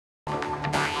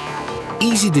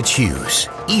Easy to choose,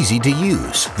 easy to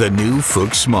use, the new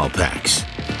FUCHS small packs.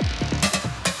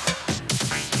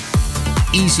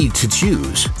 Easy to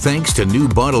choose thanks to new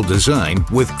bottle design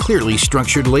with clearly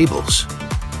structured labels.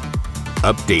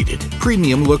 Updated,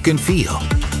 premium look and feel.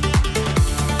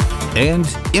 And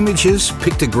images,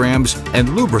 pictograms,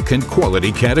 and lubricant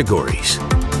quality categories.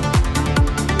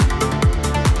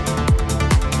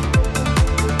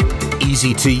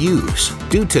 Easy to use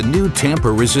due to new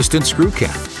tamper-resistant screw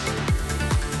cap.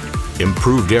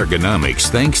 Improved ergonomics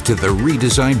thanks to the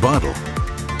redesigned bottle.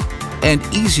 And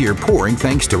easier pouring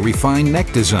thanks to refined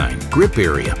neck design, grip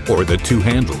area, or the two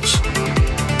handles.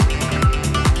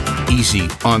 Easy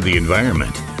on the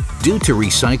environment due to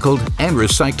recycled and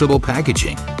recyclable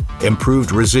packaging,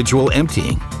 improved residual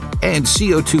emptying, and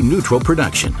CO2 neutral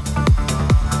production.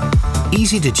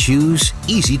 Easy to choose,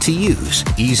 easy to use,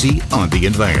 easy on the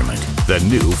environment. The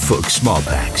new FUCHS small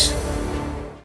packs.